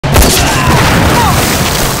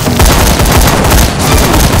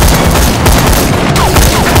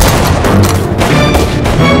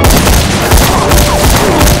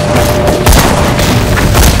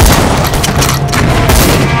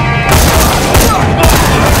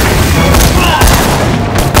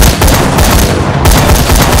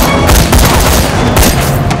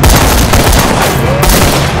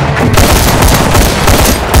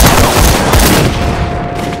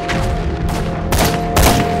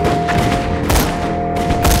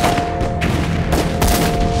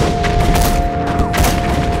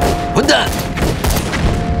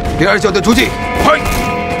第二小队出击！嗨！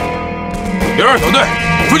第二小队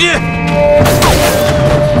出击！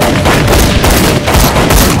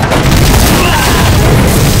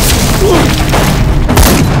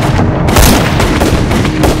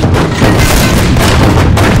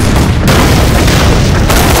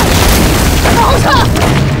倒下！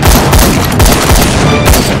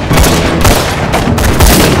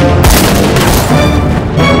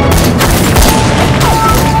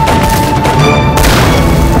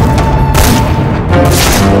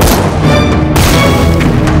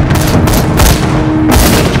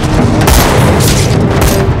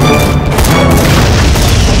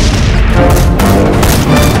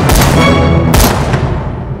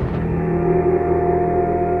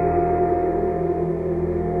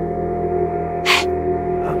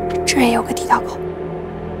 这儿也有个地道口。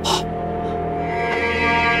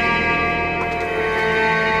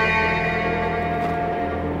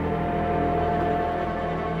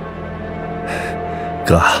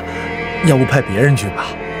哥，要不派别人去吧？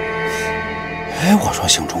哎，我说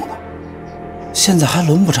姓钟的，现在还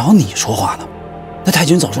轮不着你说话呢。那太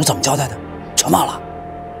君走时候怎么交代的？全忘了。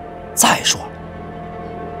再说了，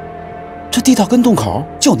这地道跟洞口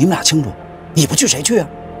就你们俩清楚，你不去谁去啊？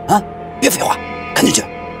啊，别废话，赶紧去。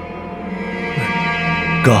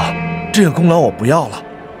 哥，这个功劳我不要了，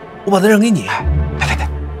我把它让给你。别，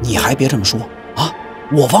你还别这么说啊！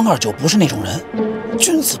我汪二九不是那种人，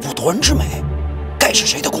君子不夺人之美，该是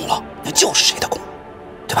谁的功劳那就是谁的功劳，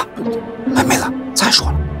对吧？哎，妹子，再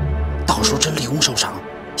说了，到时候这立功受赏，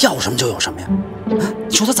要什么就有什么呀？啊，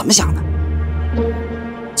你说他怎么想的？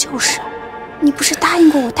就是，你不是答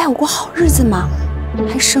应过我带我过好日子吗？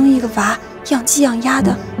还生一个娃，养鸡养鸭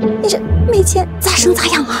的，你这没钱咋生咋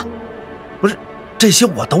养啊？ 不是。 这些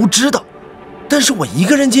我都知道，但是我一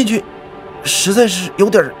个人进去，实在是有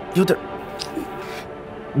点。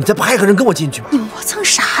你再派个人跟我进去吧。你磨蹭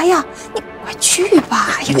啥呀？你快去吧！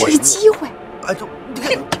哎呀，这是机会。哎，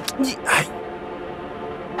你哎，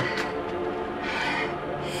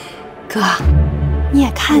哥，你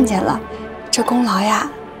也看见了，这功劳呀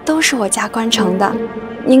都是我家关成的，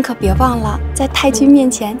您可别忘了在太君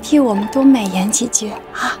面前替我们多美言几句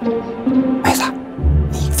啊！妹子，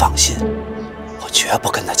你放心。 我绝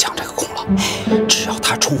不跟他抢这个功劳，只要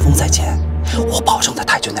他冲锋在前，我保证在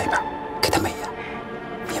太君那边给他美言。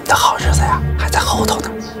你们的好日子呀，还在后头呢。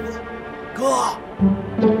哥，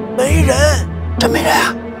没人，真没人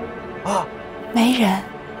啊？啊，没人，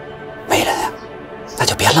没人啊，那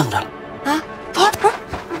就别愣着了啊！不是，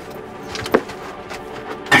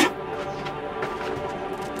跟上。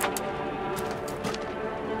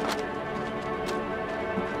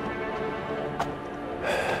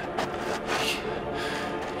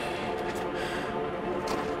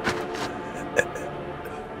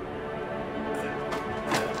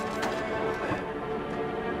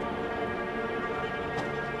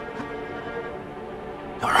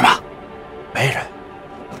有人吗？没人。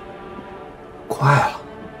快了，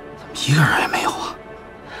怎么一个人也没有啊？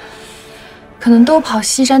可能都跑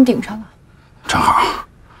西山顶上了。正好，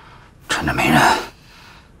趁着没人，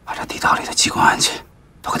把这地道里的机关暗器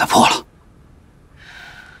都给他破了。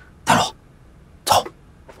带路，走。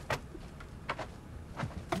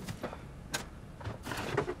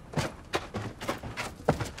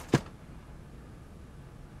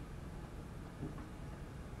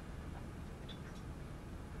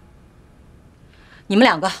你们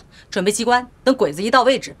两个准备机关，等鬼子一到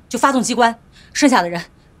位置就发动机关，剩下的人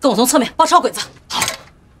跟我从侧面包抄鬼子。好。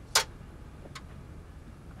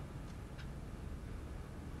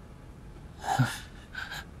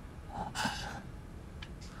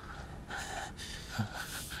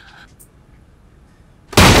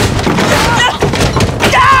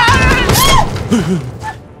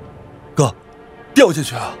哥，掉下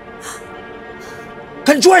去啊！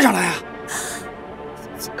赶紧拽上来啊！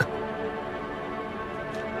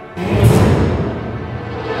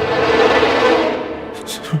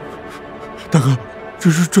 大哥，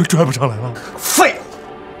这是拽不上来了。废物！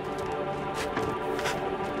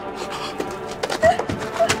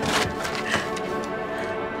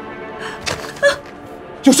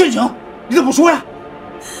有事情，你怎么不说呀？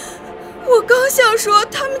我刚想说，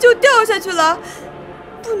他们就掉下去了，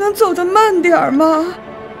不能走得慢点儿吗？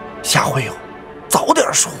下回有，早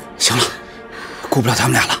点说。行了，顾不了他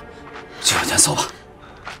们俩了，就往前走吧。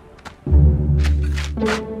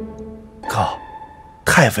哥，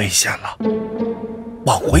太危险了，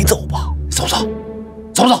往回走吧。走不走？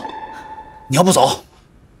走不走？你要不走，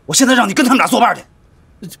我现在让你跟他们俩作伴去。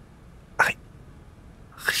哎，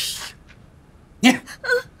你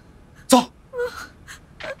走。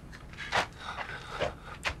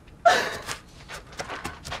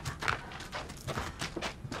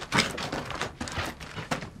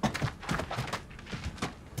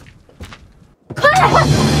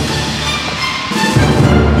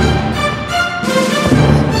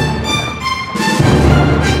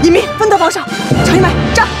长一买，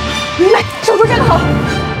站！来，守住站好，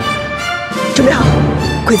准备好，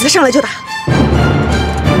鬼子上来就打。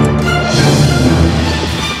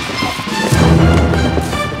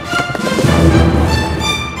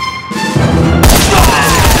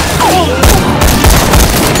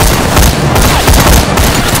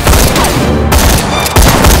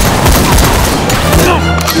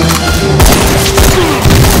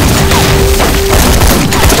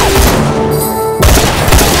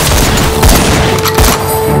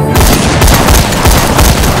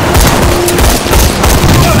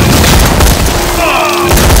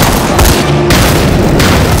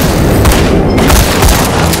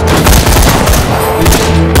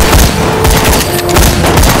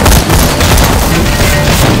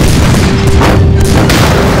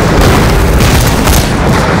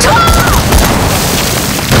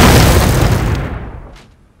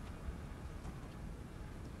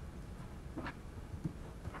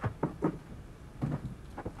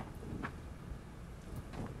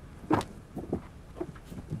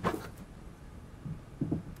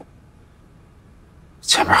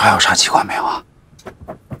 前面还有啥机关没有啊？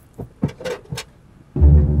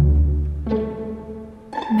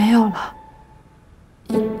没有了，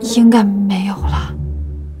应该没有了。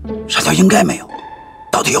啥叫应该没有？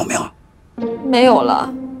到底有没有？没有了。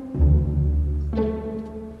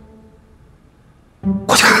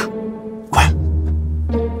过去看看，快！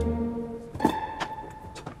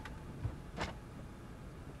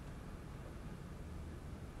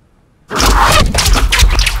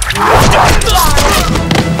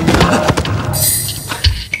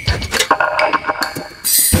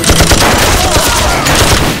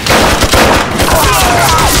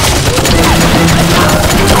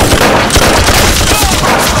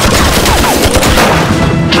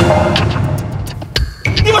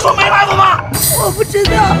你们说没来过吗？我不知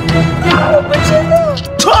道，我不知道。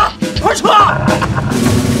撤！快撤！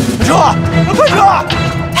撤！快撤！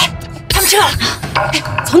哎，他们撤了。哎，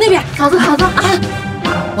从那边。嫂子啊！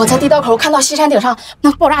我在地道口看到西山顶上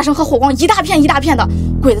那爆炸声和火光一大片一大片的，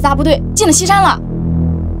鬼子大部队进了西山了。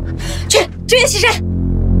去支援西山！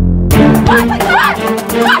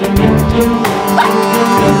快！